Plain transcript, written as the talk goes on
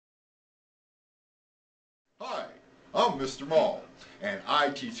Hi, I'm Mr. Mall, and I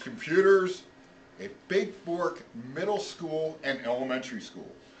teach computers at Bigfork Middle School and Elementary School.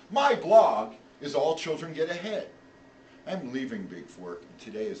 My blog is All Children Get Ahead. I'm leaving Bigfork, and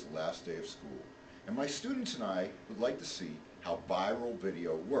today is the last day of school. And my students and I would like to see how viral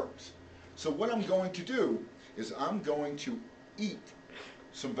video works. So what I'm going to do is I'm going to eat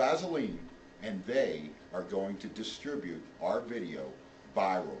some Vaseline, and they are going to distribute our video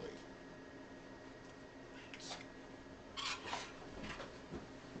virally.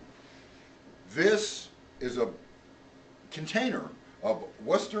 This is a container of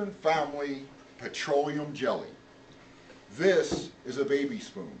Western Family Petroleum Jelly. This is a baby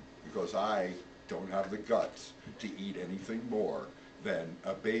spoon because I don't have the guts to eat anything more than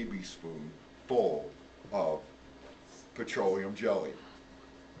a baby spoon full of petroleum jelly.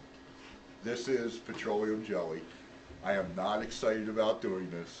 This is petroleum jelly. I am not excited about doing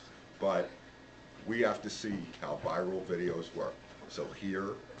this, but we have to see how viral videos work. So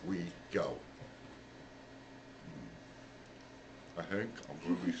here we go. I think I'm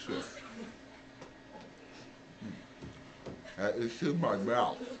going to be sick. It's in my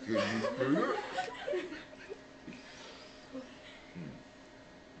mouth. Can you feel it?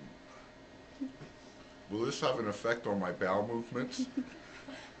 Will this have an effect on my bowel movements?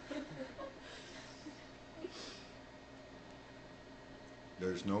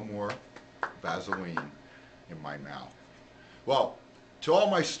 There's no more Vaseline in my mouth. Well, to all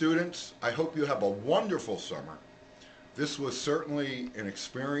my students, I hope you have a wonderful summer. This was certainly an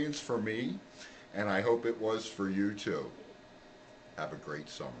experience for me, and I hope it was for you too. Have a great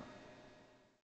summer.